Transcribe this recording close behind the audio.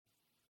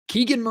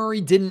Keegan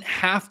Murray didn't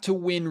have to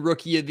win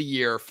Rookie of the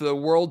Year for the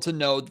world to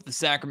know that the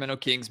Sacramento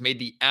Kings made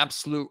the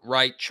absolute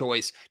right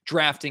choice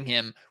drafting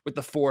him with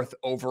the 4th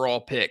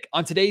overall pick.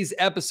 On today's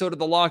episode of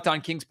the Locked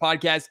On Kings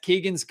podcast,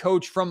 Keegan's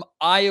coach from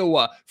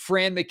Iowa,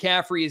 Fran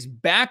McCaffery, is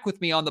back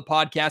with me on the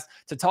podcast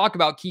to talk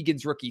about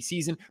Keegan's rookie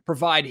season,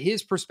 provide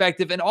his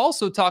perspective, and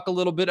also talk a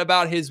little bit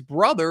about his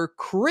brother,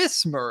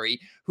 Chris Murray,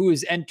 who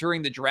is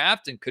entering the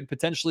draft and could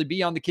potentially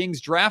be on the Kings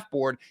draft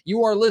board.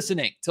 You are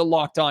listening to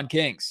Locked On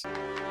Kings.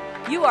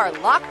 You are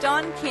Locked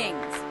On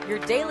Kings, your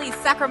daily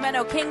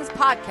Sacramento Kings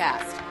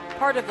podcast,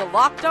 part of the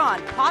Locked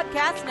On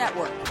Podcast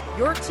Network,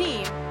 your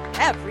team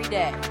every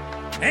day.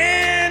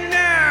 And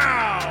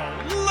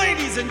now,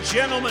 ladies and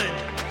gentlemen,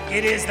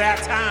 it is that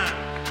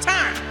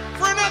time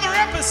for another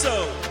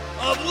episode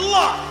of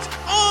Locked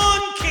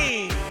On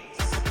Kings.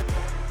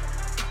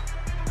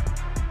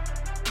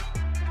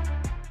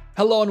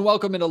 Hello and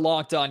welcome into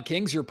Locked On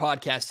Kings, your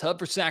podcast hub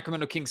for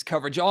Sacramento Kings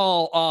coverage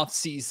all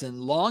off-season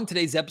long.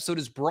 Today's episode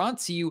is brought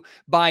to you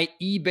by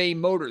eBay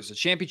Motors. A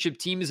championship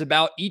team is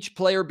about each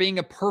player being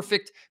a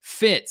perfect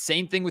fit.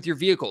 Same thing with your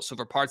vehicle. So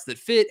for parts that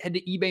fit, head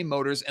to eBay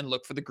Motors and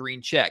look for the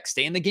green check.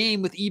 Stay in the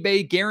game with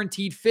eBay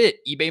Guaranteed Fit.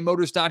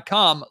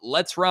 ebaymotors.com.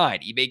 Let's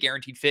ride. eBay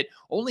Guaranteed Fit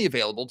only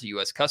available to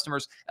U.S.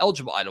 customers.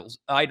 Eligible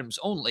items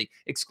only.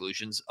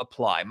 Exclusions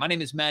apply. My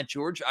name is Matt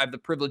George. I have the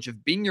privilege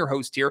of being your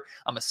host here.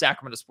 I'm a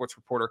Sacramento sports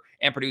reporter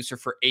and producer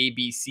for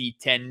ABC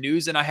 10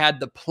 News. And I had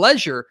the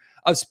pleasure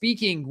of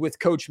speaking with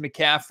Coach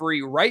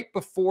McCaffery right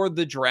before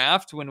the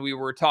draft when we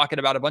were talking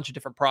about a bunch of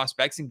different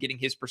prospects and getting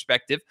his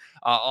perspective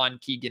on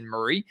Keegan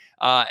Murray.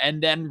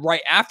 And then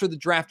right after the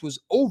draft was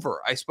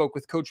over, I spoke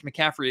with Coach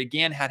McCaffery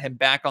again, had him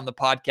back on the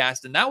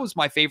podcast. And that was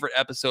my favorite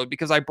episode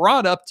because I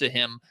brought up to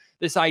him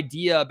this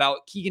idea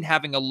about Keegan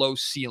having a low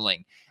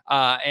ceiling.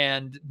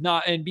 And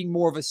being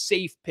more of a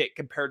safe pick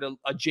compared to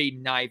a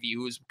Jaden Ivey,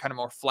 who was kind of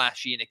more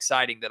flashy and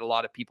exciting that a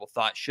lot of people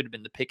thought should have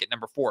been the pick at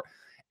number 4.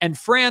 And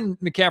Fran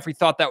McCaffery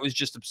thought that was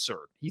just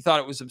absurd. He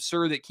thought it was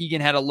absurd that Keegan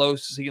had a low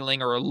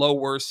ceiling or a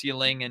lower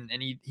ceiling, and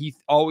he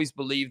always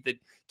believed that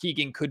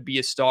Keegan could be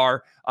a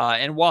star.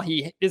 And while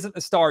he isn't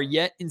a star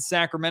yet in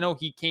Sacramento,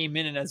 he came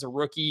in and as a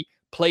rookie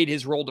played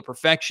his role to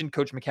perfection.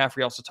 Coach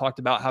McCaffery also talked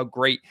about how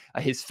great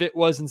his fit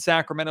was in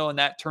Sacramento, and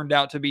that turned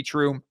out to be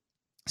true.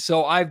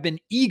 So I've been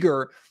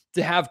eager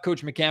to have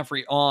Coach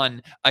McCaffery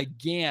on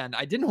again.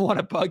 I didn't want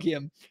to bug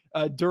him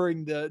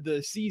during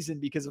the season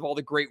because of all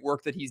the great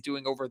work that he's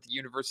doing over at the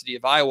University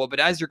of Iowa.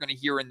 But as you're going to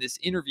hear in this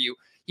interview,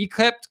 he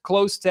kept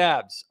close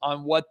tabs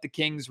on what the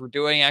Kings were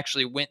doing.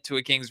 Actually went to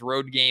a Kings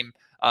road game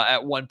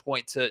at one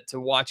point to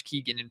watch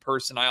Keegan in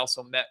person. I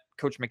also met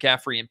Coach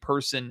McCaffery in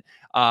person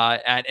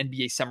at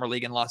NBA Summer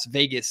League in Las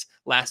Vegas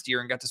last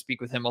year and got to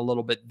speak with him a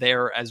little bit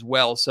there as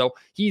well. So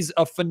he's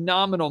a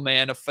phenomenal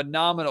man, a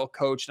phenomenal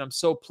coach, and I'm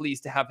so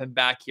pleased to have him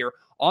back here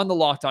on the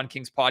Locked On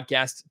Kings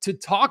podcast to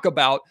talk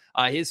about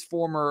his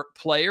former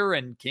player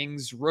and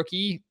Kings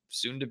rookie,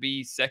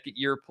 soon-to-be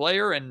second-year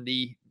player, and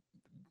the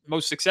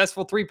most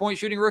successful three-point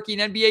shooting rookie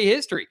in NBA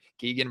history,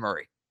 Keegan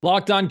Murray.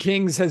 Locked On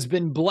Kings has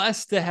been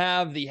blessed to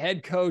have the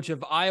head coach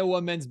of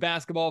Iowa men's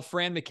basketball,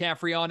 Fran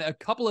McCaffery, on a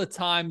couple of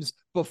times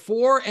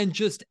before and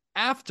just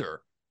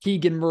after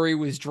Keegan Murray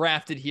was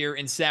drafted here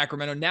in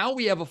Sacramento. Now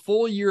we have a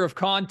full year of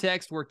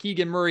context where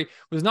Keegan Murray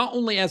was not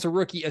only as a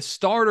rookie, a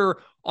starter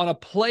on a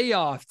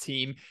playoff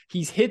team.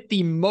 He's hit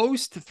the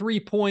most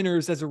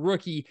three-pointers as a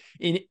rookie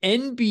in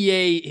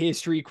NBA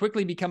history,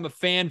 quickly become a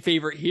fan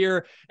favorite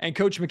here. And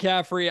Coach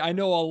McCaffery, I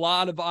know a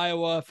lot of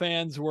Iowa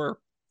fans were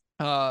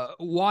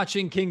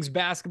watching Kings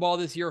basketball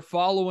this year,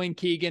 following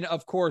Keegan.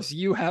 Of course,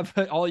 you have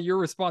all your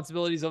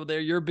responsibilities over there,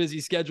 your busy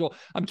schedule.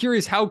 I'm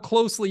curious how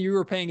closely you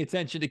were paying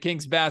attention to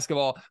Kings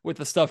basketball with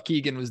the stuff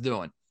Keegan was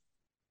doing.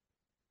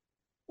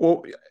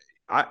 Well,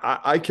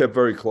 I kept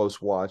very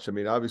close watch. I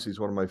mean, obviously he's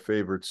one of my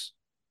favorites.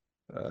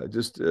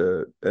 Just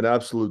an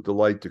absolute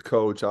delight to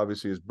coach.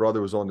 Obviously his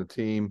brother was on the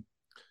team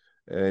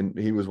and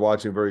he was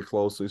watching very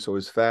closely. So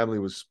his family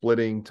was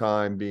splitting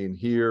time being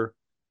here.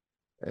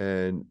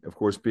 And of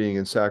course, being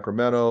in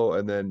Sacramento,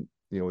 and then,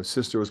 his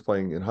sister was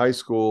playing in high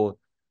school.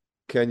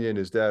 Kenya and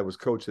his dad was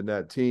coaching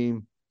that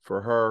team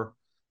for her.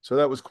 So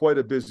that was quite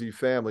a busy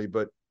family,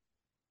 but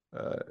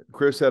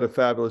Chris had a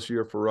fabulous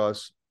year for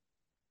us.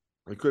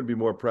 We couldn't be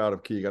more proud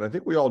of Keegan. I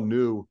think we all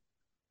knew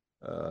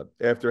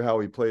after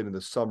how he played in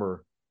the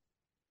summer,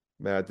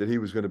 Matt, that he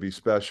was going to be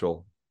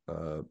special.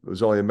 It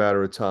was only a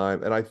matter of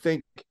time. And I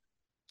think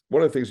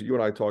one of the things that you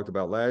and I talked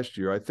about last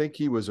year, I think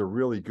he was a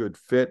really good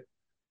fit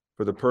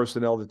for the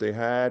personnel that they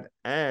had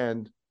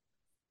and,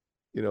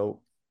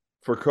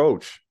 for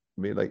coach.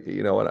 I mean,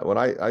 when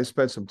I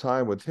spent some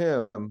time with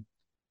him,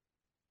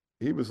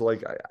 he was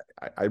like,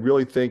 I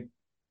really think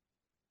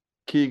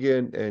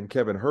Keegan and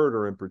Kevin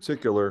Huerter in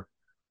particular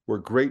were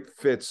great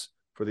fits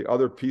for the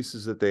other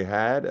pieces that they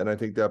had. And I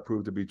think that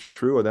proved to be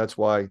true. And that's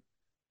why,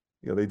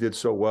 they did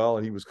so well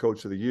and he was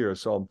coach of the year.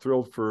 So I'm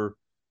thrilled for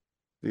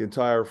the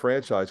entire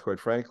franchise, quite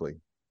frankly.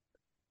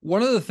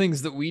 One of the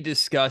things that we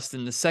discussed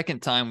in the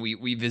second time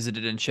we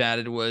visited and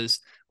chatted was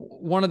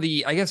one of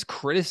the, I guess,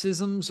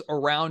 criticisms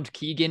around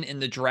Keegan in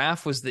the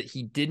draft was that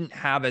he didn't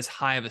have as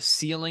high of a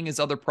ceiling as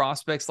other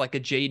prospects like a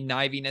Jaden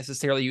Ivey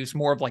necessarily. He was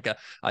more of like a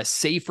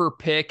safer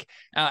pick.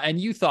 And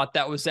you thought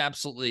that was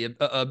absolutely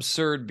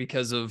absurd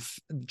because of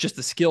just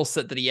the skill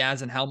set that he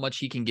has and how much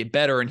he can get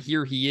better. And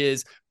here he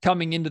is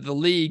coming into the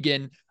league.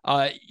 And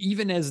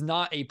even as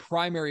not a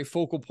primary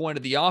focal point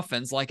of the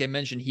offense, like I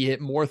mentioned, he hit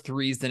more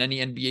threes than any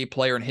NBA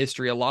player in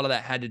history. A lot of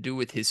that had to do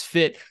with his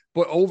fit.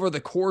 But over the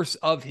course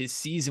of his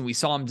season, we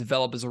saw him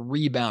develop as a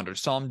rebounder,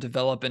 saw him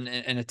develop and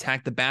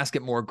attack the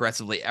basket more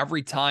aggressively.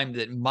 Every time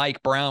that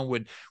Mike Brown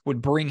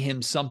would bring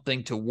him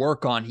something to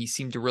work on, he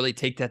seemed to really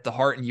take that to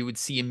heart, and you would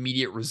see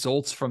immediate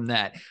results from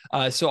that.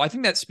 So I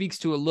think that speaks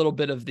to a little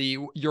bit of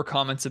your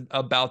comments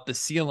about the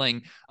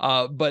ceiling.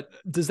 But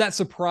does that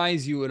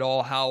surprise you at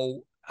all,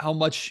 how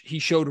much he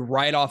showed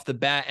right off the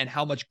bat and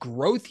how much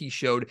growth he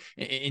showed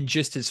in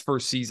just his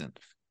first season?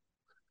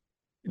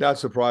 Not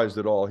surprised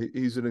at all.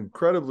 He's an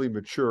incredibly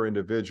mature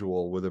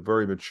individual with a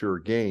very mature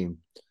game.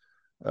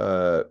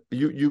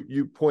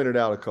 You pointed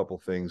out a couple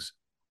things,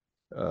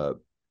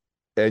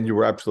 and you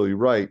were absolutely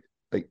right.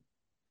 Like,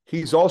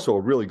 he's also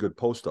a really good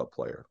post-up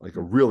player, like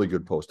a really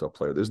good post-up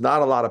player. There's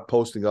not a lot of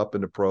posting up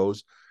in the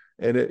pros,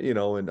 and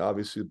and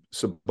obviously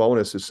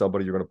Sabonis is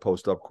somebody you're going to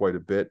post up quite a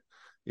bit.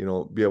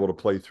 Be able to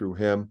play through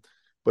him.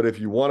 But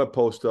if you want to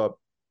post up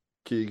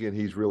Keegan,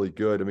 he's really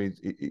good. I mean,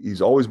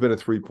 he's always been a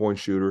three-point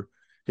shooter.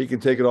 He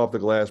can take it off the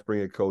glass, bring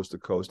it coast to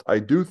coast. I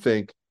do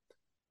think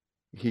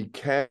he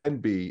can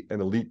be an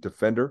elite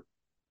defender.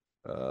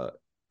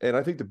 And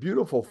I think the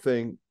beautiful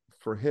thing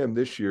for him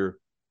this year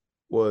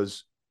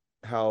was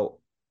how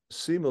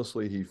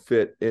seamlessly he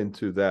fit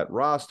into that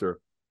roster.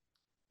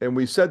 And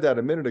we said that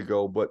a minute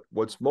ago, but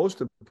what's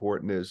most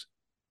important is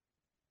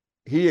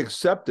he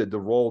accepted the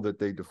role that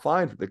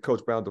that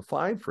Coach Brown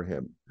defined for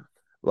him.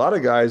 A lot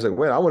of guys like,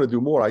 wait, I want to do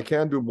more. I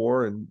can do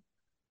more. And,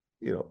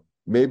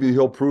 maybe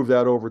he'll prove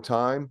that over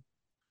time,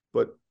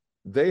 but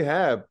they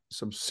have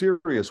some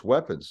serious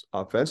weapons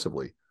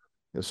offensively.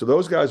 And so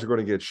those guys are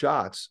going to get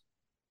shots.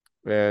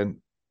 And,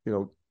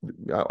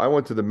 I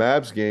went to the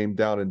Mavs game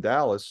down in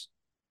Dallas.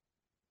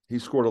 He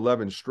scored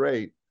 11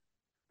 straight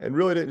and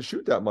really didn't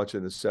shoot that much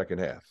in the second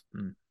half.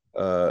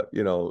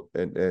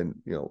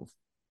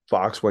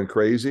 Fox went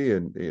crazy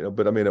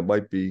but I mean, it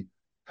might be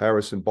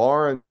Harrison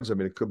Barnes. I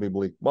mean, it could be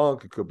Malik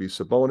Monk. It could be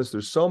Sabonis.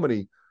 There's so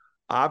many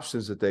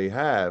options that they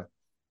have.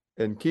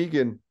 And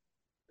Keegan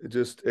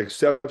just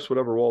accepts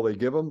whatever role they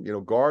give him.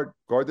 Guard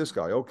this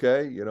guy.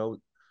 Okay.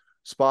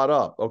 Spot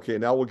up. Okay.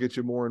 Now we'll get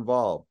you more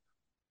involved.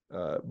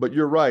 But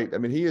you're right. I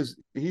mean, he's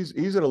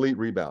an elite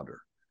rebounder,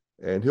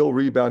 and he'll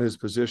rebound his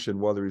position,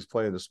 whether he's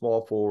playing the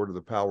small forward or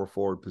the power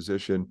forward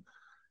position.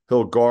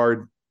 He'll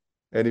guard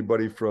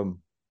anybody from,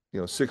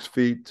 6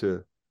 feet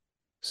to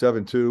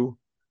 7'2"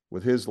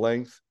 with his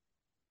length.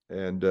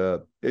 And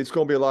it's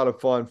going to be a lot of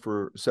fun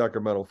for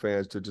Sacramento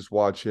fans to just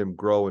watch him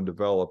grow and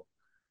develop,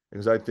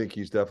 because I think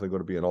he's definitely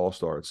going to be an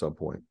all-star at some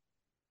point.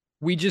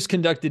 We just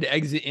conducted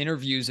exit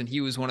interviews, and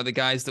he was one of the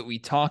guys that we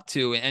talked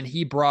to, and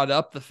he brought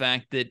up the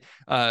fact that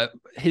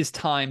his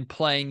time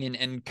playing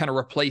and kind of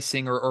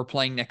replacing or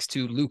playing next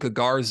to Luka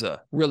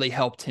Garza really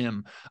helped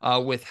him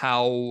with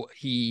how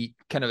he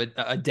kind of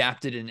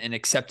adapted and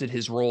accepted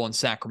his role in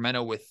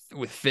Sacramento with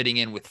fitting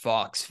in with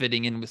Fox,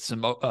 fitting in with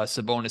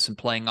Sabonis and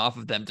playing off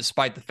of them.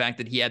 Despite the fact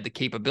that he had the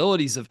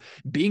capabilities of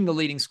being the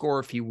leading scorer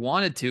if he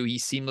wanted to, he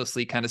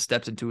seamlessly kind of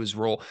stepped into his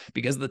role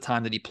because of the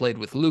time that he played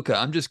with Luka.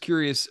 I'm just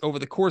curious, over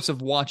the course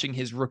of watching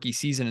his rookie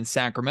season in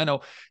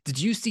Sacramento, did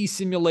you see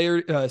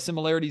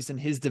similarities in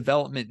his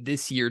development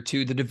this year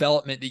to the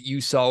development that you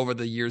saw over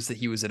the years that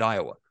he was at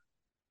Iowa?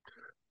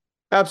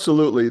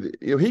 Absolutely.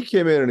 He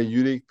came in a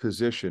unique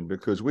position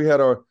because we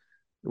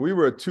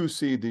were a 2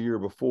 seed the year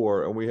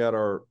before, and we had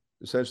our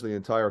essentially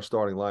entire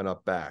starting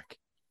lineup back.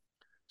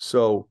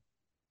 So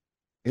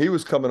he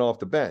was coming off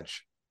the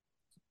bench,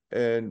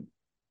 and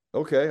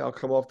okay, I'll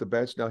come off the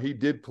bench. Now, he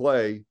did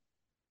play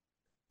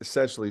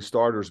essentially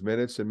starters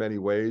minutes in many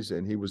ways,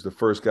 and he was the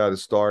first guy to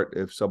start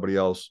if somebody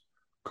else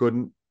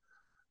couldn't.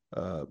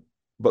 But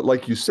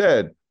like you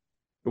said,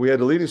 we had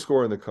the leading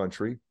scorer in the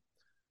country.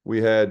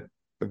 We had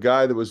a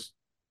guy that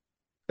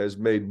has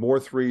made more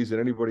threes than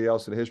anybody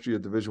else in the history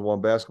of Division I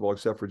basketball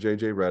except for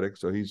J.J. Redick.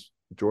 So he's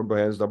Jordan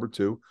Bohannon's number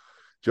 2.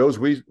 Joe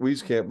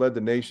Wieskamp led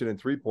the nation in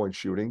three-point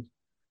shooting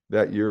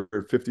that year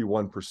at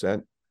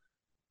 51%.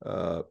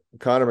 Connor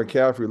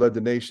McCaffery led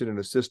the nation in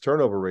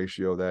assist-turnover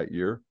ratio that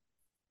year.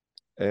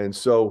 And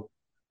so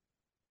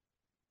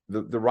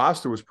the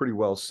roster was pretty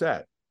well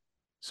set.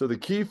 So the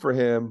key for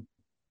him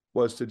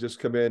was to just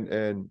come in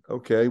and,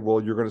 okay,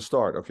 well, you're going to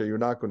start. Okay, you're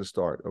not going to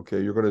start.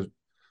 Okay, you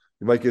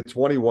might get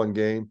 21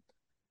 game.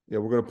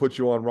 We're going to put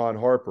you on Ron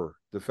Harper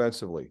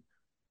defensively.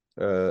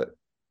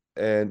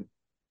 And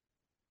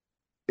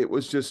it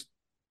was just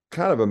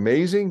kind of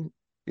amazing,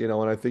 and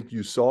I think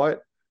you saw it.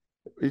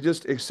 He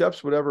just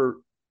accepts whatever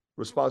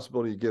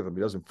responsibility you give him.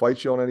 He doesn't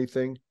fight you on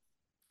anything.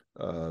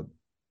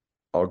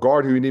 I'll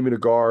guard who you need me to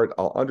guard.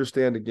 I'll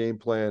understand the game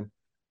plan.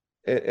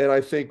 And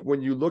I think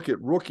when you look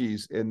at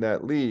rookies in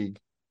that league,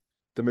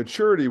 the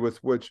maturity with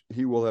which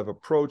he will have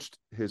approached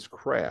his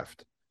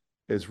craft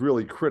is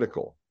really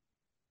critical.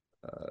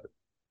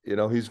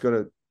 He's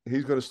going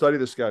to study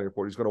the scouting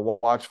report. He's going to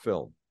watch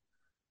film.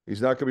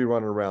 He's not going to be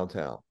running around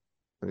town.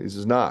 He's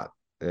just not.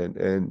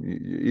 And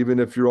even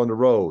if you're on the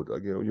road,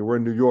 like, we're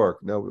in New York.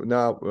 No,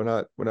 we're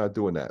not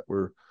doing that.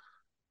 We're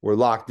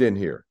locked in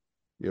here.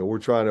 We're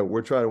trying to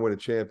win a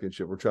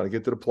championship. We're trying to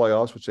get to the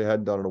playoffs, which they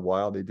hadn't done in a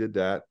while. They did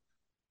that.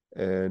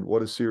 And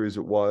what a series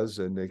it was.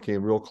 And they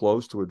came real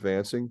close to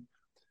advancing.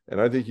 And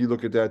I think you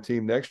look at that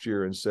team next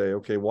year and say,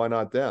 okay, why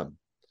not them?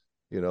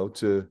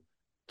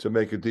 To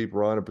make a deep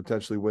run and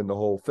potentially win the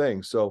whole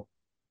thing. So,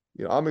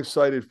 I'm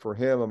excited for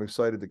him. I'm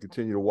excited to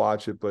continue to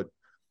watch it, but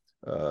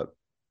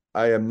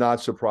I am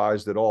not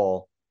surprised at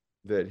all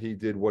that he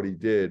did what he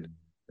did.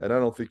 And I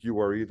don't think you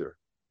are either.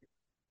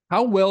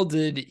 How well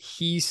did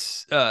he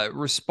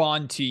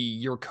respond to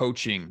your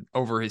coaching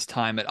over his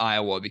time at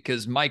Iowa?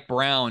 Because Mike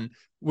Brown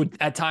would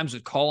at times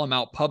call him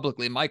out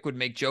publicly. Mike would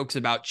make jokes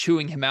about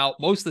chewing him out.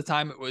 Most of the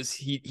time it was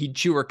he'd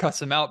chew or cuss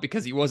him out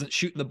because he wasn't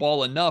shooting the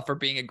ball enough or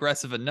being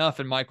aggressive enough.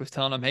 And Mike was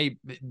telling him, hey,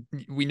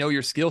 we know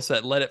your skill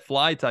set, let it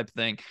fly type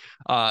thing.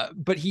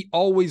 But he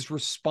always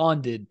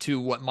responded to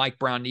what Mike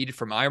Brown needed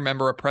from him. I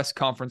remember a press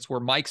conference where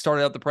Mike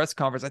started out the press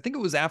conference. I think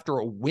it was after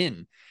a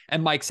win.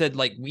 And Mike said,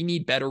 we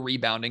need better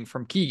rebounding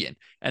from Keegan.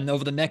 And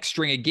over the next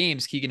string of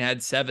games, Keegan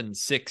had 7,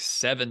 6,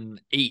 7,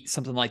 8,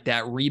 something like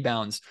that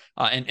rebounds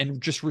and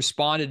just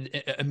responded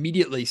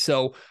immediately.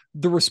 So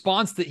the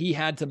response that he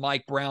had to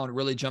Mike Brown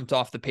really jumped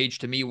off the page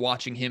to me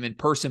watching him in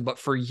person. But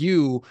for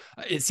you,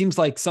 it seems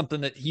like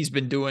something that he's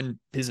been doing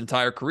his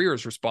entire career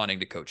is responding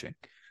to coaching.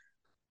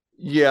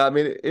 Yeah, I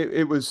mean,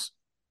 it was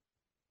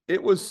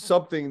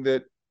something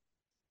that,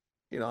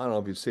 I don't know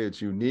if you'd say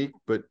it's unique,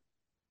 but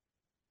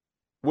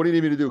what do you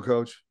need me to do,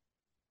 coach?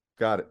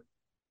 Got it.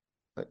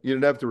 You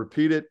didn't have to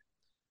repeat it.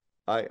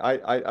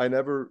 I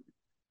never,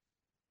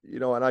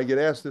 and I get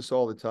asked this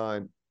all the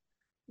time.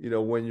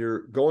 When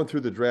you're going through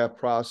the draft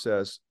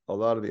process, a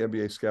lot of the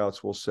NBA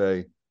scouts will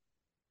say,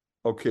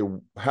 okay,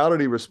 how did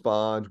he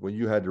respond when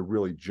you had to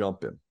really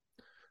jump him?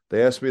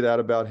 They asked me that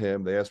about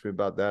him. They asked me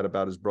about that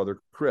about his brother,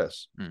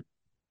 Chris.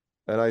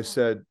 And I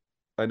said,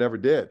 I never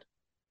did.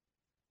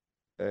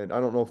 And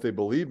I don't know if they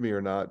believe me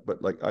or not, but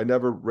I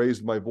never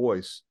raised my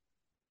voice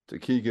to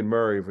Keegan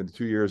Murray for the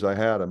 2 years I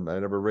had him. I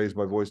never raised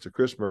my voice to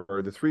Chris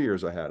Murray the 3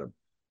 years I had him.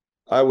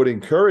 I would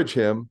encourage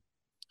him,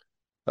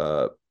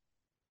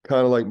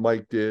 kind of like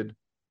Mike did.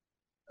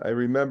 I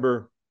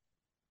remember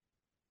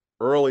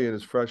early in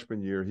his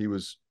freshman year, he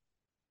was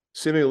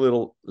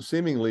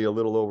seemingly a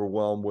little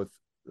overwhelmed with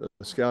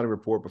a scouting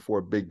report before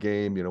a big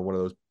game, one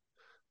of those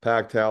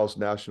packed house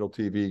national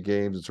TV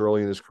games. It's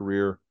early in his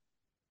career.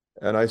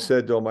 And I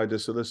said to him, I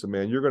just said, listen,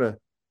 man, you're going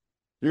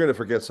to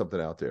forget something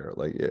out there.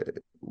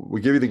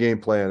 We give you the game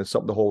plan. It's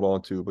something to hold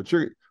on to, but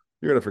you're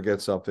going to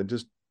forget something.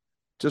 Just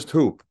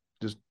hoop,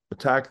 just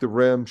attack the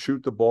rim,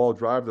 shoot the ball,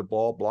 drive the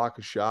ball, block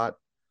a shot.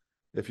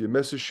 If you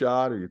miss a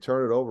shot or you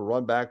turn it over,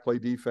 run back, play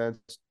defense.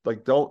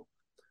 Don't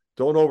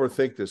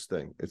overthink this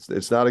thing.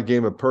 It's not a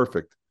game of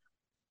perfect.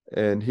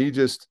 And he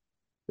just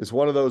is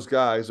one of those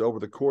guys over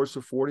the course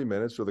of 40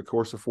 minutes or the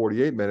course of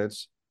 48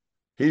 minutes,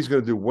 he's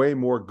going to do way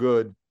more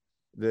good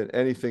than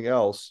anything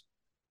else.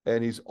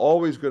 And he's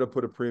always going to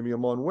put a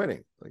premium on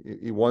winning.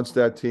 He wants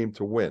that team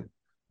to win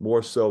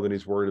more so than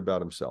he's worried about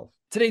himself.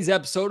 Today's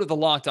episode of the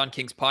Locked On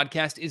Kings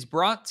podcast is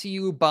brought to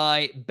you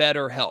by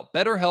BetterHelp.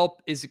 BetterHelp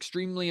is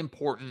extremely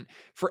important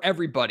for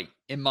everybody,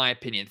 in my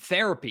opinion.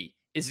 Therapy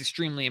is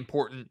extremely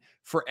important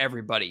for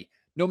everybody.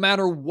 No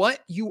matter what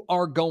you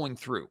are going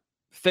through,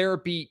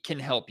 therapy can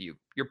help you.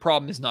 Your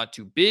problem is not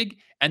too big,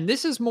 and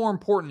this is more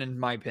important in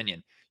my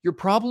opinion. Your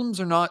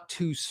problems are not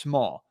too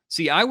small.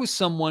 See, I was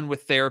someone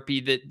with therapy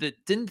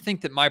that didn't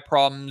think that my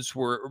problems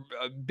were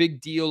a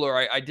big deal,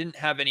 or I didn't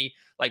have any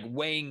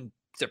weighing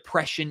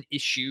depression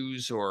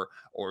issues or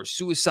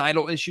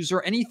suicidal issues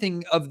or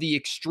anything of the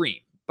extreme.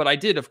 But I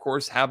did, of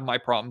course, have my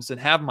problems and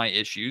have my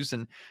issues.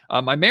 And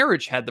my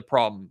marriage had the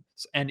problems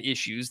and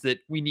issues that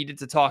we needed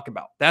to talk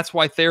about. That's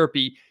why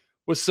therapy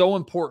was so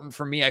important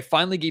for me. I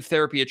finally gave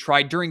therapy a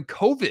try during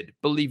COVID,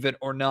 believe it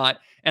or not.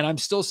 And I'm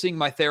still seeing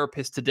my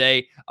therapist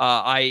today.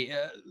 I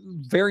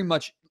very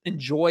much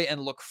enjoy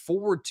and look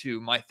forward to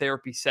my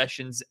therapy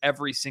sessions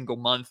every single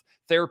month.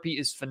 Therapy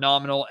is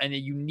phenomenal, and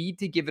you need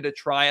to give it a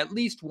try at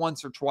least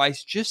once or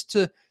twice just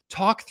to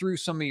talk through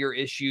some of your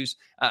issues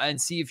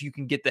and see if you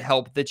can get the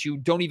help that you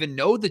don't even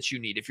know that you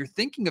need. If you're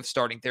thinking of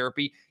starting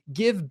therapy,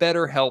 give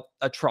BetterHelp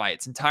a try.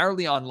 It's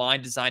entirely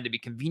online, designed to be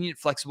convenient,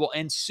 flexible,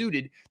 and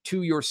suited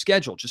to your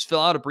schedule. Just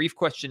fill out a brief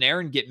questionnaire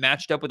and get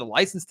matched up with a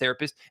licensed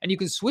therapist, and you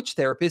can switch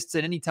therapists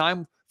at any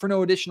time for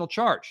no additional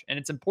charge. And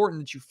it's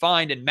important that you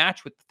find and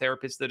match with the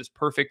therapist that is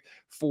perfect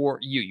for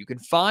you. You can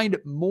find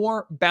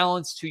more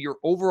balance to your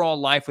overall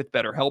life with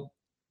BetterHelp.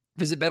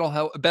 Visit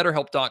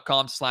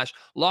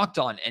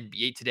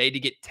BetterHelp.com/LockedOnNBA today to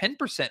get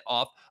 10%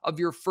 off of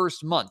your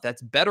first month.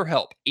 That's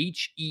BetterHelp,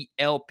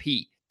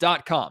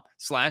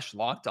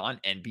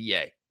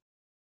 HELP.com/LockedOnNBA.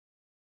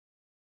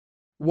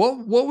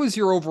 What was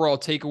your overall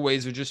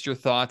takeaways or just your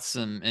thoughts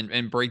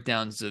and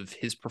breakdowns of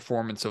his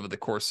performance over the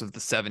course of the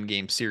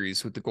 7-game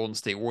series with the Golden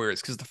State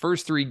Warriors? Because the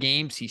first 3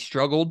 games he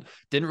struggled,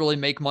 didn't really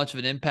make much of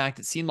an impact.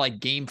 It seemed like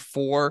game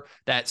 4,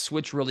 that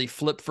switch really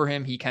flipped for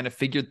him. He kind of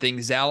figured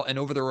things out. And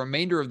over the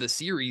remainder of the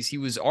series, he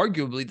was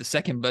arguably the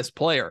second best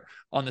player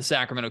on the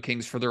Sacramento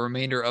Kings for the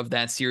remainder of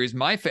that series.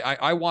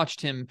 I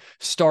watched him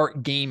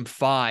start game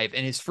 5,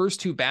 and his first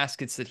 2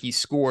 baskets that he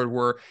scored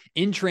were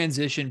in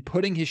transition,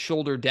 putting his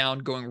shoulder down,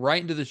 going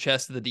right into the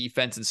chest of the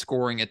defense and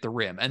scoring at the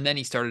rim. And then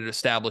he started to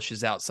establish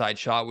his outside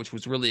shot, which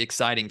was really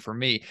exciting for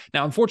me.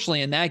 Now,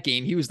 unfortunately, in that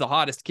game, he was the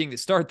hottest King to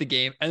start the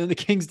game, and then the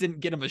Kings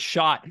didn't get him a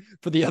shot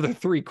for the other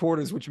 3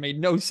 quarters, which made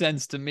no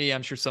sense to me.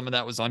 I'm sure some of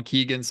that was on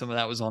Keegan, some of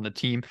that was on the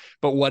team,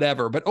 but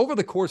whatever. But over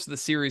the course of the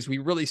series, we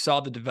really saw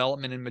the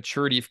development and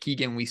maturity of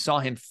Keegan. We saw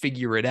him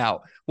figure it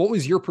out. What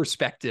was your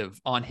perspective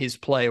on his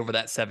play over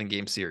that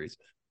 7-game series?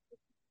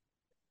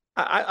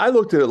 I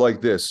looked at it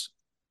like this.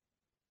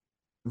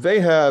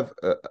 They have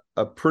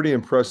a pretty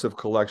impressive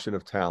collection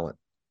of talent.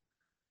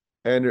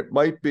 And it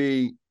might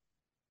be,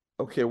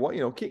 okay,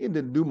 well, Keegan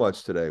didn't do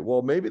much today.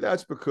 Well, maybe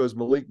that's because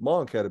Malik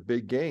Monk had a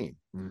big game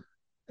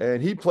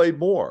and he played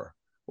more.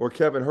 Or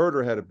Kevin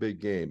Huerter had a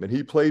big game and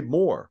he played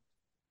more.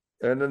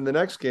 And then the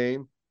next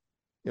game,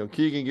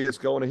 Keegan gets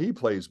going and he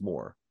plays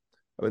more.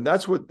 I mean,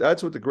 that's what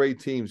the great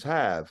teams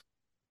have.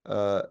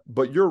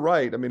 But you're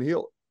right. I mean,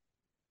 he'll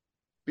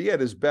be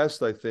at his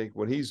best, I think,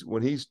 when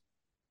he's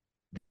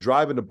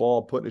driving the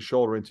ball, putting his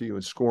shoulder into you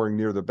and scoring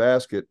near the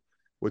basket,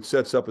 which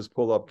sets up his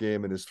pull-up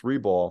game and his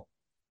 3-ball.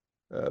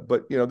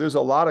 But there's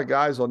a lot of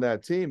guys on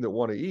that team that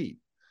want to eat,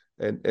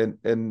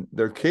 and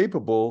they're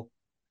capable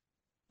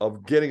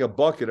of getting a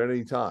bucket at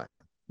any time.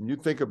 And you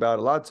think about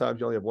it, a lot of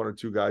times you only have 1 or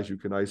 2 guys you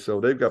can ice. So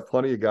they've got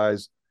plenty of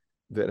guys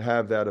that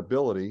have that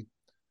ability,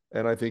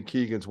 and I think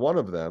Keegan's one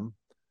of them.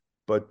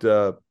 But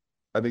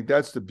I think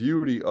that's the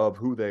beauty of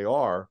who they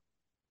are,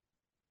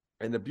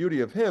 and the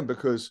beauty of him,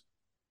 because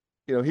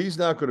he's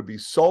not going to be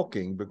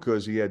sulking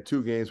because he had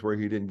 2 games where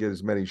he didn't get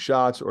as many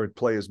shots or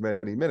play as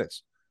many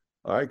minutes.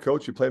 All right,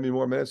 coach, you play me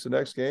more minutes the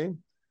next game,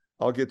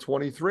 I'll get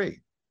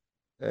 23.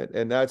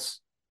 And that's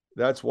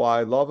why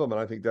I love him,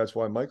 and I think that's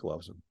why Mike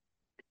loves him.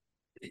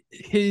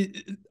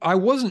 I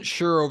wasn't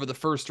sure over the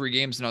first 3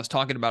 games, and I was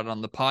talking about it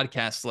on the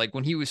podcast. Like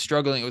when he was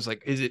struggling, it was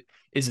like, is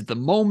it the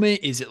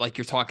moment? Is it like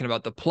you're talking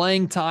about the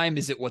playing time?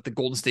 Is it what the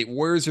Golden State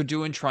Warriors are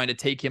doing, trying to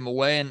take him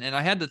away? And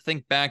I had to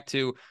think back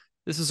to,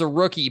 this is a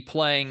rookie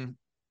playing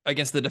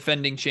against the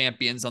defending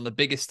champions on the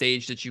biggest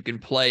stage that you can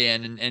play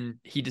in, and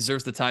he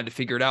deserves the time to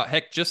figure it out.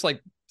 Heck, just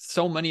like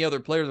so many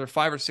other players, or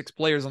 5 or 6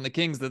 players on the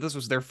Kings, that this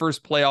was their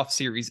first playoff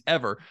series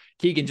ever.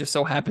 Keegan just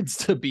so happens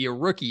to be a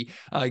rookie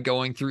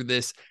going through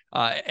this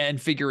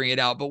and figuring it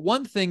out. But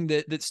one thing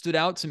that stood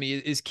out to me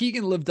is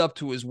Keegan lived up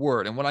to his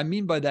word. And what I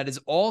mean by that is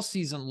all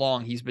season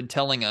long, he's been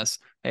telling us,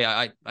 hey,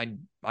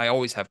 I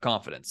always have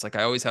confidence. Like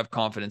I always have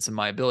confidence in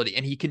my ability.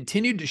 And he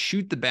continued to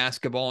shoot the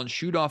basketball and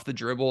shoot off the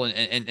dribble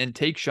and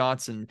take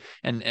shots and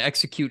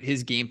execute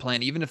his game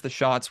plan, even if the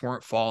shots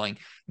weren't falling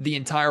the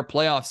entire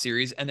playoff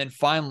series. And then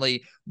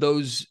finally,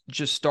 those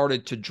just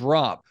started to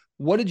drop.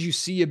 What did you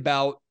see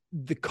about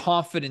the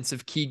confidence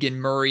of Keegan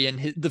Murray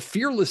and the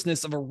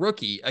fearlessness of a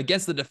rookie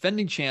against the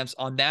defending champs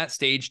on that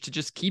stage to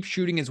just keep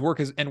shooting his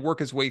work and work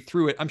his way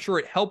through it? I'm sure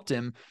it helped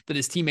him that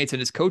his teammates and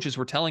his coaches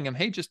were telling him,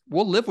 hey,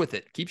 we'll live with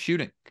it. Keep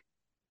shooting.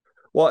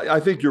 Well, I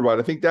think you're right.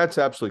 I think that's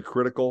absolutely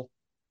critical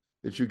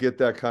that you get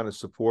that kind of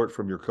support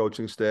from your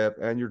coaching staff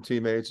and your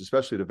teammates,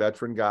 especially the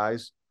veteran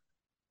guys.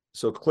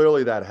 So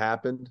clearly that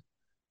happened.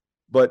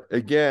 But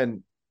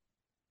again,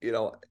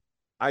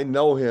 I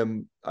know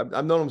him.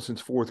 I've known him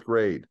since 4th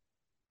grade.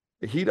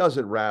 He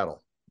doesn't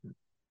rattle.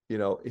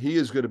 He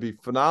is going to be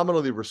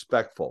phenomenally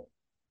respectful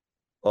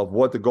of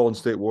what the Golden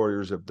State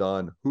Warriors have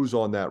done, who's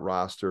on that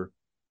roster.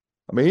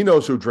 I mean, he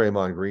knows who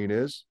Draymond Green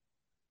is,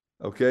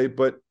 okay?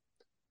 But,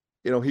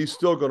 he's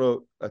still going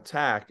to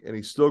attack, and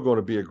he's still going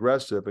to be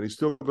aggressive, and he's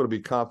still going to be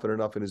confident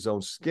enough in his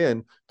own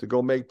skin to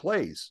go make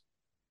plays.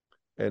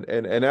 And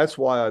that's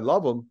why I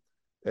love him.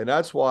 And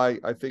that's why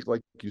I think,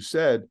 like you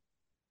said,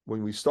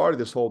 when we started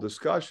this whole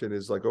discussion,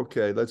 is like,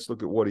 okay, let's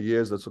look at what he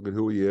is. Let's look at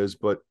who he is.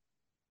 But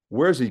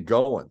where's he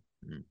going?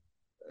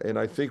 Mm-hmm. And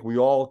I think we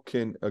all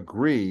can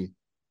agree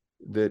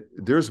that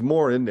there's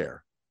more in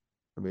there.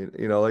 I mean,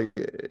 like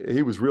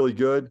he was really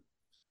good.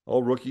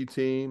 All rookie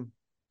team,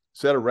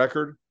 set a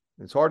record.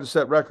 It's hard to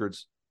set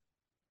records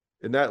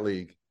in that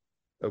league.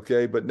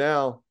 Okay. But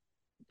now,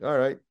 all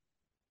right,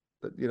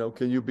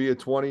 can you be a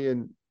 20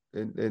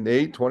 and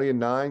 8, 20 and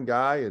 9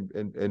 guy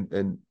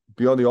and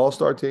be on the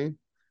All-Star team?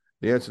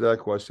 The answer to that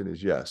question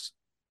is yes.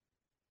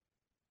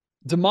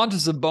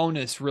 Domantas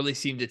Sabonis really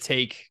seemed to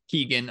take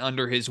Keegan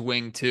under his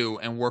wing too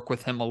and work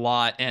with him a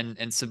lot. And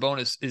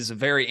Sabonis is a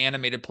very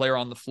animated player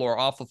on the floor,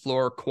 off the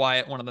floor,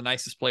 quiet, one of the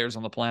nicest players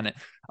on the planet.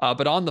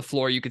 But on the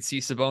floor, you could see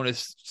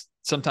Sabonis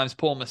sometimes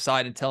pull him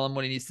aside and tell him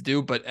what he needs to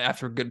do. But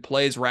after good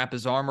plays, wrap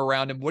his arm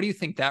around him. What do you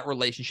think that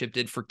relationship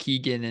did for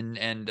Keegan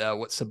and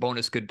what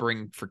Sabonis could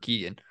bring for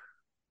Keegan?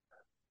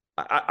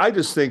 I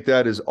just think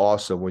that is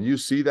awesome. When you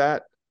see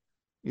that,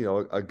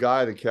 a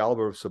guy the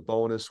caliber of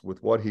Sabonis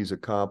with what he's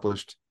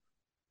accomplished,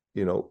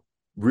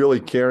 really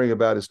caring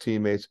about his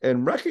teammates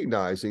and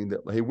recognizing that,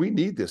 hey, we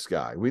need this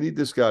guy. We need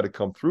this guy to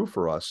come through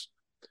for us,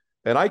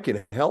 and I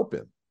can help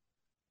him.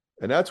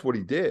 And that's what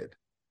he did.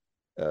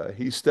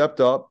 He stepped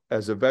up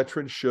as a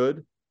veteran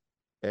should,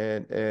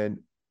 and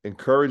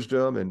encouraged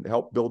him and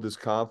helped build his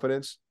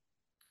confidence.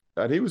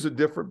 And he was a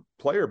different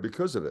player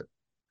because of it.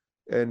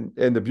 And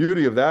the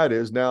beauty of that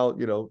is now,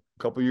 a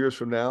couple of years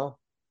from now,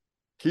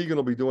 Keegan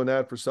will be doing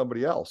that for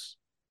somebody else.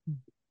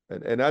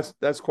 And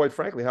that's quite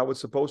frankly how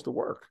it's supposed to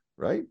work,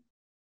 right?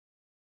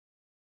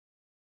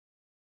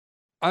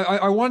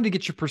 I wanted to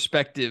get your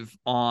perspective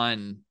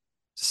on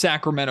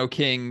Sacramento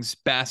Kings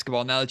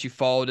basketball now that you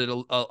followed it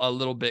a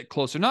little bit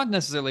closer. Not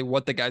necessarily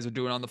what the guys are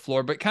doing on the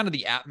floor, but kind of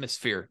the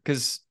atmosphere,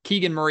 because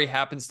Keegan Murray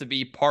happens to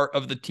be part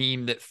of the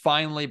team that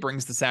finally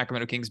brings the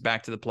Sacramento Kings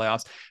back to the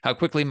playoffs. How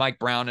quickly Mike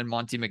Brown and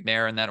Monty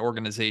McNair and that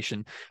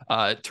organization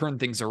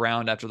turned things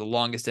around after the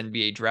longest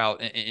NBA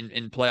drought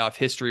in playoff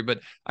history.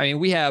 But I mean,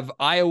 we have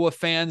Iowa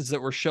fans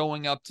that were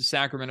showing up to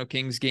Sacramento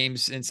Kings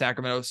games in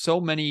Sacramento.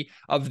 So many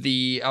of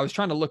I was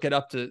trying to look it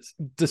up to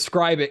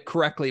describe it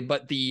correctly,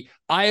 but the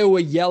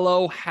Iowa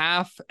yellow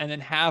half and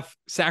then half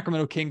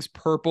Sacramento Kings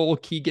purple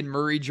Keegan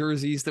Murray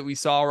jerseys that we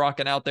saw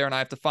rocking out there. And I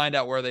have to find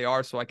out where they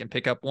are so I can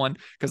pick up one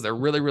because they're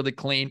really, really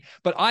clean.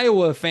 But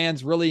Iowa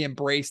fans really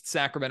embraced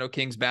Sacramento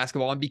Kings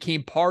basketball and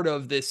became part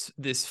of this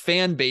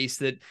fan base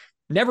that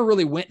never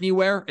really went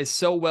anywhere, is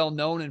so well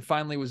known, and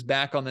finally was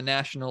back on the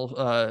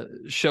national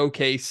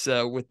showcase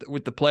with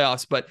the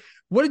playoffs. But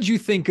what did you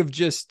think of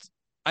just,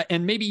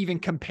 and maybe even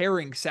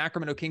comparing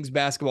Sacramento Kings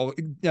basketball?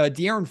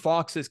 De'Aaron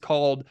Fox has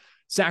called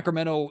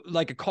Sacramento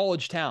like a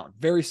college town,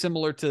 very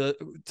similar to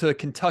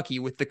Kentucky,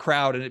 with the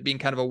crowd and it being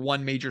kind of a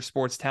one major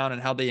sports town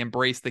and how they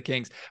embrace the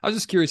Kings. I was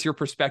just curious your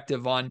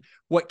perspective on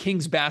what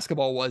Kings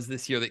basketball was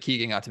this year that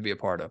Keegan got to be a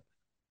part of.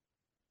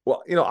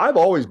 Well, I've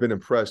always been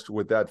impressed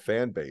with that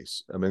fan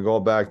base. I mean,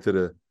 going back to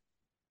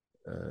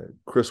the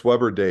Chris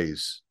Webber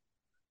days,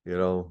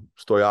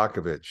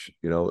 Stojakovic,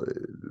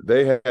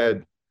 they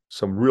had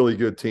some really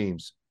good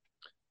teams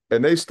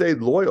and they stayed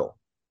loyal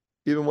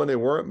even when they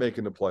weren't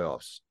making the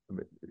playoffs. I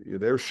mean,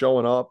 they're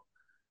showing up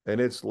and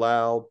it's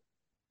loud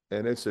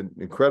and it's an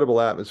incredible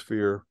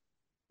atmosphere,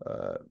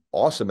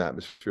 awesome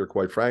atmosphere,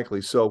 quite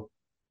frankly. So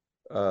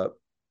to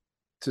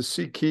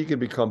see Keegan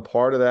become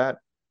part of that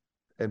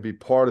and be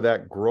part of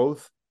that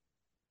growth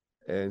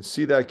and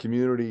see that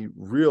community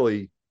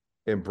really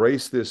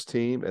embrace this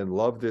team and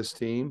love this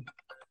team,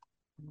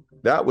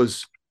 that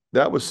was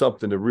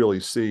something to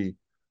really see.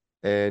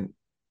 And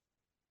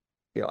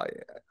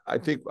I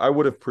think I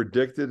would have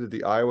predicted that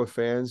the Iowa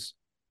fans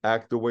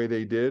act the way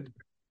they did.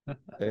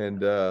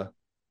 And I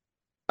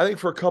think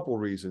for a couple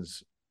of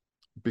reasons,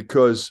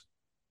 because,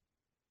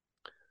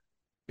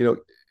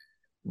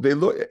 they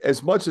look,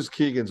 as much as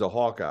Keegan's a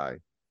Hawkeye,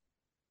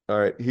 all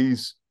right,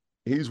 he's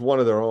one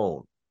of their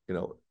own.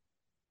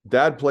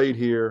 Dad played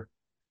here.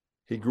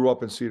 He grew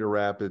up in Cedar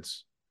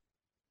Rapids,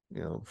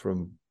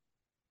 from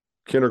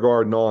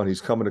kindergarten on,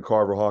 he's coming to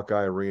Carver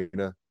Hawkeye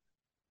Arena.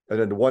 And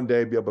then to one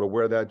day be able to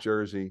wear that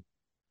jersey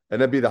and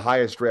then be the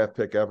highest draft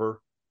pick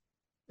ever.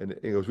 And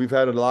he goes, we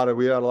had a lot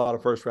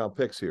of first round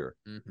picks here,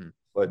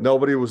 but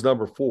nobody was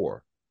number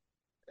 4.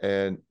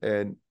 And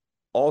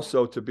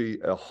also to be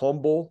a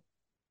humble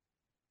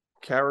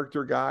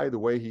character guy, the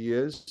way he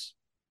is,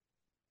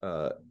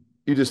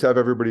 you just have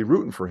everybody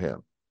rooting for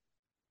him.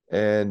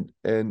 And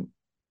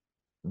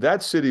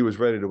that city was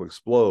ready to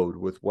explode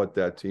with what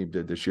that team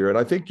did this year. And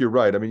I think you're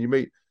right. I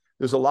mean,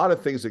 there's a lot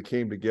of things that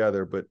came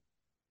together, but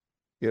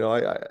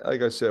I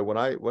like I said, when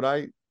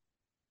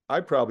I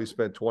probably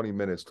spent 20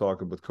 minutes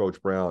talking with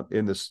Coach Brown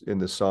in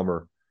the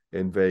summer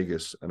in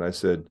Vegas. And I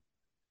said,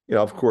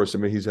 of course, I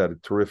mean, he's had a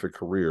terrific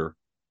career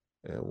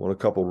and won a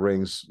couple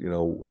rings,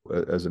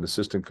 as an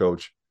assistant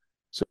coach.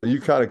 So you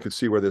kind of could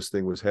see where this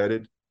thing was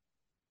headed.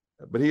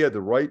 But he had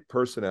the right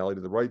personality,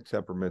 the right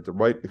temperament, the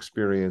right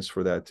experience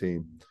for that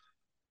team.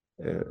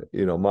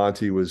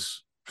 Monty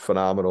was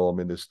phenomenal. I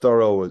mean, as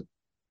thorough a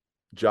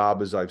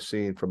job as I've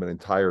seen from an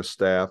entire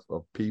staff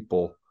of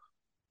people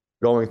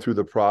going through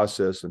the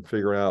process and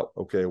figuring out,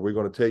 okay, we're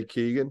going to take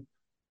Keegan.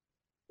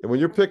 And when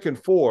you're picking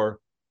 4,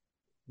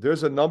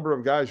 there's a number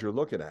of guys you're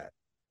looking at.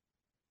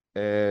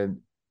 And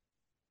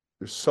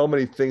there's so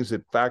many things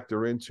that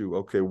factor into,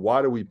 okay,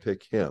 why do we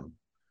pick him?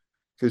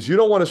 Because you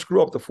don't want to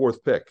screw up the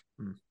 4th pick.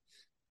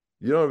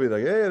 You don't want to be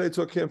like, hey, they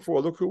took him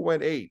 4. Look who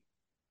went 8.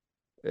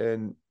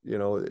 And,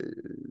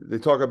 they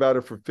talk about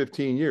it for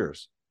 15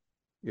 years.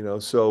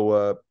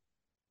 So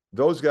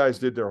those guys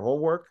did their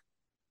homework.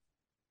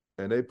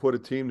 And they put a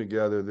team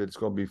together that's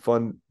going to be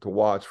fun to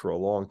watch for a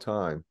long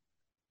time.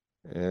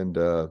 And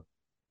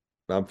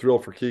I'm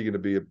thrilled for Keegan to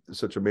be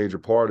such a major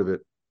part of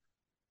it.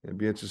 It'd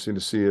be interesting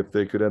to see if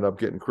they could end up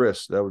getting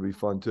Chris. That would be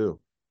fun too.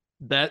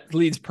 That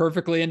leads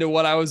perfectly into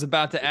what I was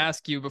about to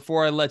ask you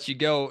before I let you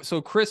go.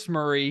 So Chris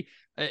Murray,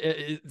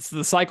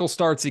 the cycle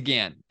starts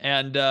again.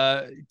 And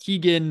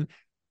Keegan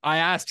I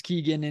asked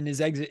Keegan in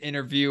his exit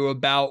interview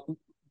about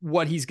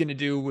what he's going to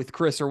do with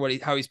Chris, or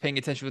how he's paying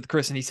attention with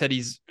Chris. And he said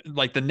he's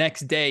like, the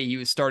next day he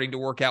was starting to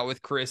work out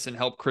with Chris and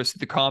help Chris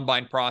with the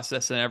combine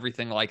process and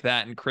everything like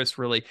that. And Chris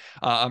really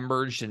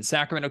emerged, and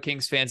Sacramento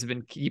Kings fans have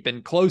been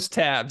keeping close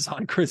tabs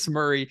on Chris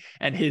Murray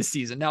and his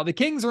season. Now the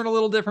Kings are in a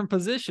little different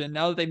position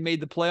now that they've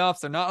made the playoffs.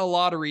 They're not a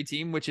lottery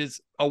team, which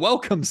is a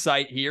welcome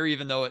sight here,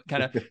 even though it's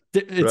right.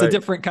 A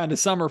different kind of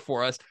summer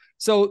for us.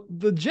 So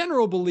the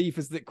general belief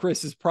is that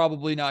Chris is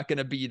probably not going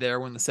to be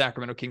there when the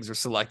Sacramento Kings are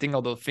selecting,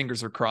 although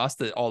fingers are crossed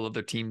that all of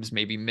their teams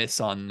maybe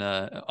miss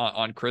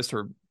on Chris,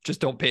 or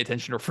just don't pay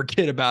attention or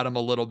forget about him a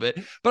little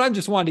bit. But I'm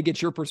just wanting to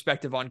get your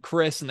perspective on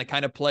Chris and the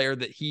kind of player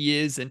that he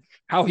is and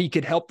how he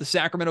could help the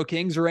Sacramento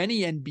Kings or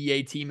any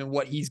NBA team and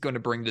what he's going to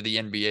bring to the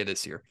NBA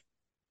this year.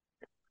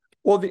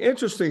 Well, the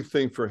interesting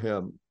thing for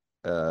him,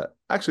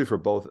 actually for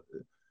both,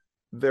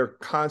 they're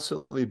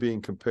constantly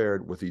being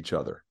compared with each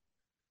other.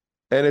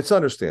 And it's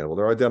understandable.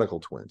 They're identical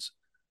twins.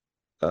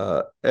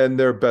 And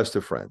they're best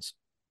of friends.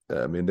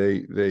 I mean,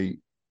 they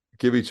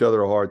give each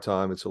other a hard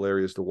time. It's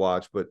hilarious to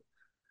watch. But,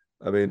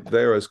 I mean,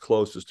 they're as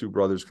close as two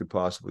brothers could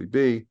possibly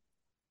be.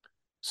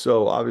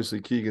 So,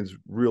 obviously, Keegan's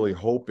really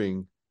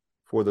hoping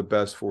for the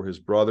best for his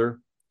brother.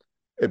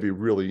 It'd be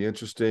really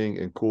interesting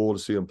and cool to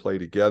see them play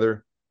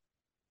together.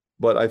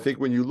 But I think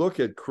when you look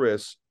at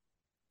Chris,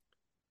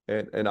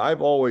 and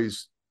I've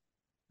always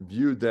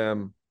viewed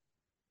them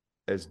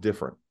as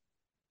different.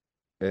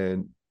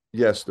 And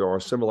yes, there are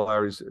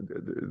similarities.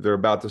 They're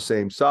about the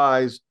same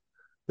size.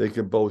 They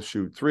can both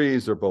shoot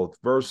threes. They're both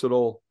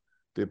versatile.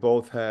 They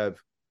both have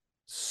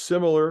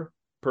similar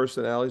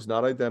personalities,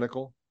 not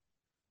identical,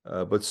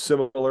 but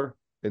similar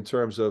in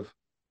terms of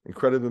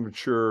incredibly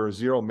mature,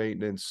 zero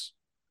maintenance,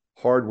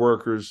 hard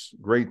workers,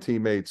 great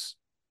teammates.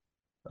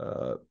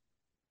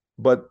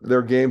 But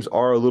their games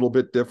are a little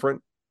bit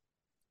different.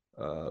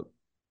 And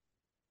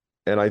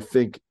I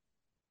think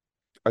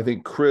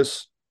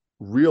Chris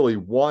really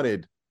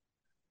wanted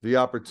the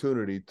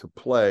opportunity to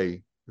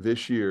play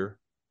this year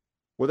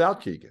without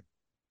Keegan.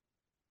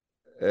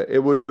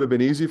 It would have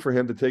been easy for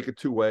him to take a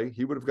two-way.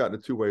 He would have gotten a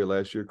two-way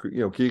last year. You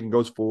know, Keegan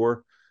goes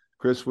 4.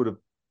 Chris would have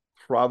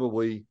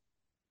probably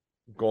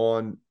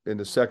gone in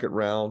the second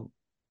round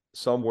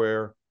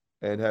somewhere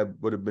and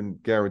would have been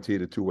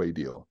guaranteed a two-way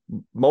deal.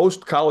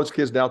 Most college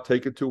kids now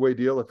take a two-way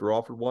deal if they're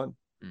offered one.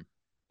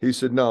 He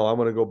said, no, I'm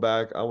going to go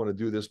back. I want to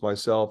do this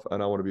myself,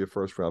 and I want to be a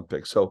first-round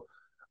pick. So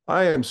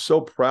I am so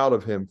proud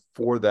of him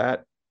for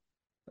that.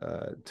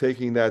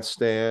 Taking that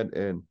stand,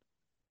 and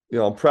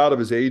I'm proud of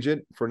his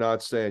agent for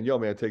not saying, yo,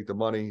 man, take the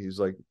money. He's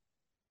like,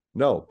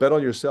 no, bet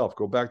on yourself,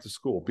 go back to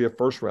school, be a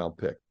first round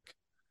pick.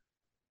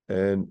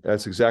 And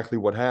that's exactly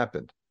what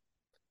happened.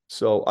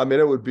 So I mean,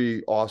 it would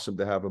be awesome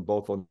to have them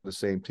both on the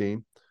same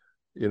team.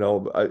 It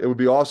would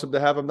be awesome to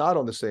have them not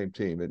on the same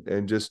team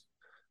and just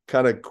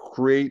kind of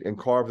create and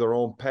carve their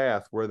own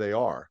path where they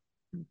are.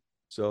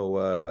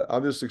 So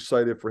I'm just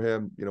excited for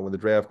him, when the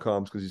draft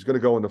comes, because he's going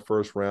to go in the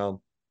first round.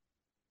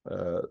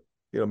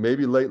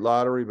 Maybe late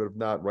lottery, but if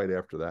not, right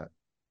after that.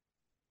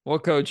 Well,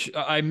 Coach,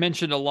 I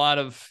mentioned a lot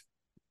of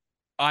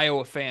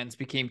Iowa fans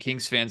became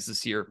Kings fans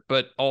this year,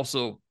 but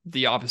also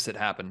the opposite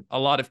happened. A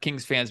lot of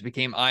Kings fans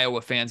became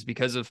Iowa fans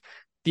because of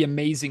the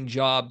amazing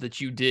job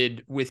that you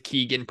did with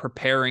Keegan,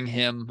 preparing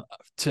him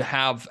to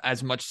have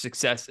as much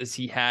success as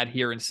he had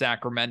here in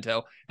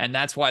Sacramento. And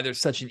that's why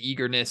there's such an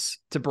eagerness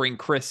to bring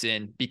Chris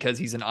in, because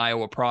he's an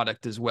Iowa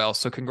product as well.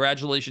 So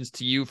congratulations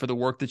to you for the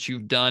work that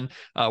you've done.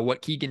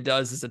 What Keegan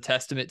does is a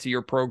testament to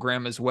your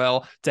program as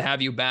well. To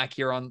have you back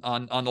here on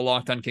the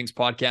Locked On Kings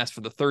podcast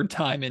for the third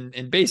time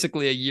in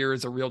basically a year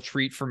is a real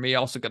treat for me. I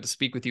also got to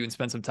speak with you and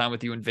spend some time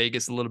with you in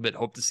Vegas a little bit.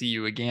 Hope to see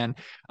you again.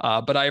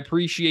 But I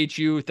appreciate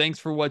you. Thanks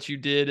for what you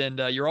did.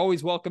 And you're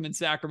always welcome in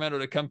Sacramento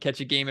to come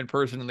catch a game in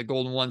person in the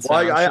Golden One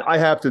Center. Well, I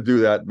have to do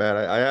that, man.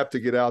 I have to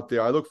get out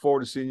there. I look forward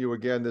to seeing you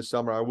again this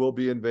summer. I will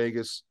be in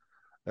Vegas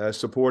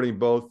supporting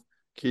both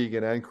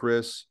Keegan and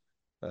Chris.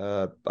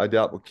 I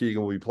doubt what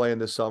Keegan will be playing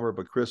this summer,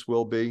 but Chris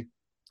will be.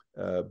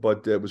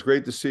 But it was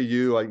great to see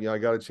you. I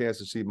got a chance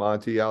to see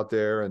Monty out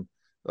there, and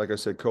like I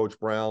said, Coach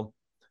Brown.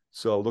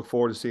 So look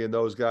forward to seeing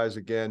those guys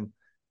again.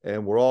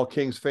 And we're all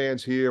Kings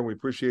fans here, and we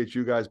appreciate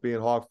you guys being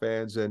Hawk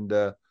fans. And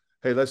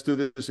hey, let's do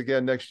this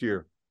again next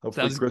year.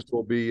 Hopefully, Chris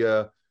will be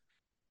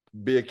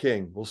a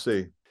King. We'll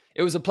see.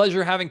 It was a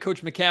pleasure having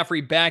Coach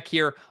McCaffery back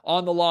here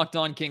on the Locked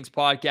On Kings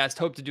podcast.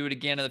 Hope to do it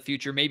again in the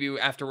future. Maybe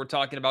after we're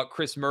talking about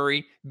Chris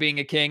Murray being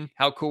a King.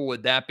 How cool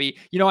would that be?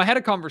 I had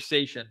a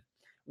conversation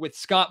with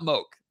Scott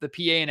Moak, the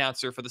PA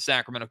announcer for the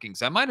Sacramento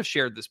Kings. I might have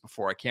shared this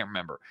before. I can't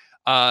remember.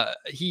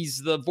 He's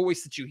the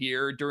voice that you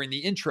hear during the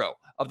intro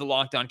of the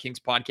Locked On Kings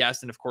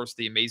podcast. And of course,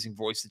 the amazing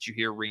voice that you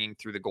hear ringing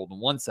through the Golden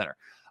One Center.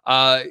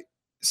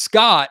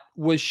 Scott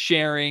was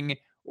sharing,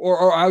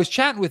 or I was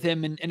chatting with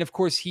him, and of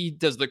course he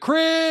does the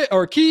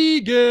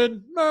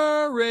Keegan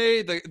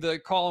Murray, the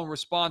call and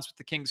response with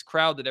the Kings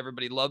crowd that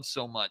everybody loves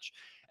so much.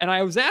 And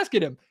I was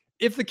asking him,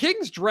 if the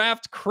Kings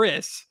draft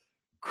Chris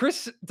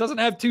doesn't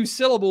have 2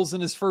 syllables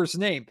in his first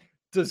name.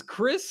 does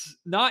Chris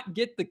not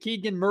get the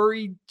Keegan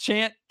Murray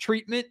chant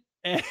treatment?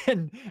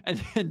 And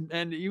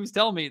he was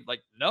telling me,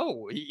 like,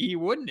 no, he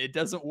wouldn't. It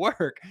doesn't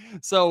work.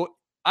 So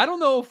I don't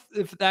know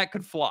if that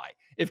could fly.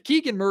 If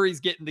Keegan Murray's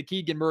getting the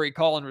Keegan Murray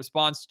call and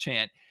response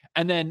chant,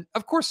 and then,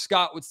 of course,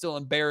 Scott would still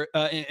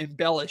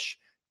embellish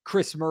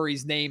Chris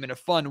Murray's name in a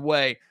fun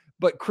way,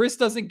 but Chris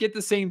doesn't get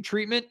the same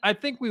treatment, I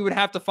think we would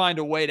have to find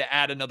a way to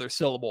add another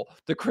syllable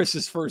to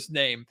Chris's first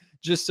name,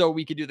 just so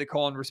we could do the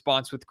call and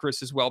response with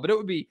Chris as well. But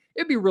it'd be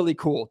really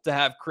cool to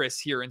have Chris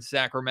here in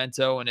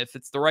Sacramento. And if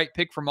it's the right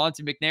pick for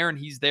Monte McNair and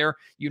he's there,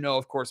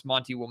 of course,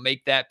 Monte will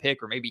make that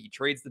pick, or maybe he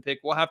trades the pick.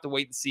 We'll have to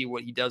wait and see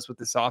what he does with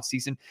this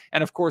offseason.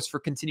 And of course, for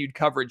continued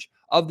coverage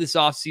of this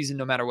offseason,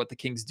 no matter what the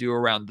Kings do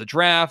around the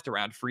draft,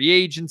 around free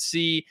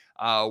agency,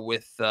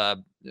 with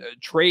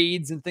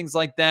trades and things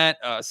like that,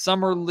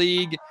 summer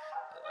league,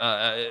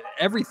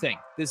 everything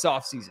this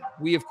offseason,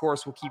 we of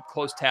course will keep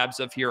close tabs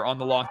of here on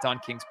the Locked On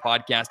Kings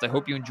podcast. I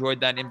hope you enjoyed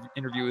that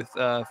interview with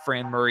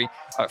Fran McCaffery,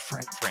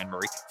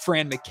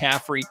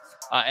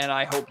 and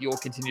I hope you'll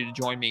continue to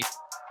join me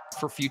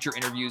for future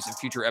interviews and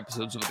future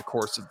episodes over the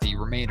course of the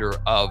remainder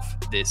of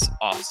this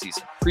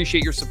offseason.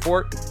 Appreciate your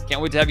support.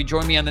 Can't wait to have you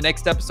join me on the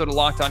next episode of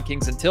Locked On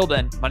Kings. Until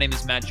then, my name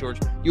is Matt George.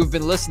 You have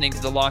been listening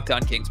to the Locked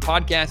On Kings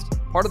podcast,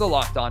 part of the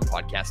Locked On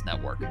Podcast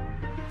Network.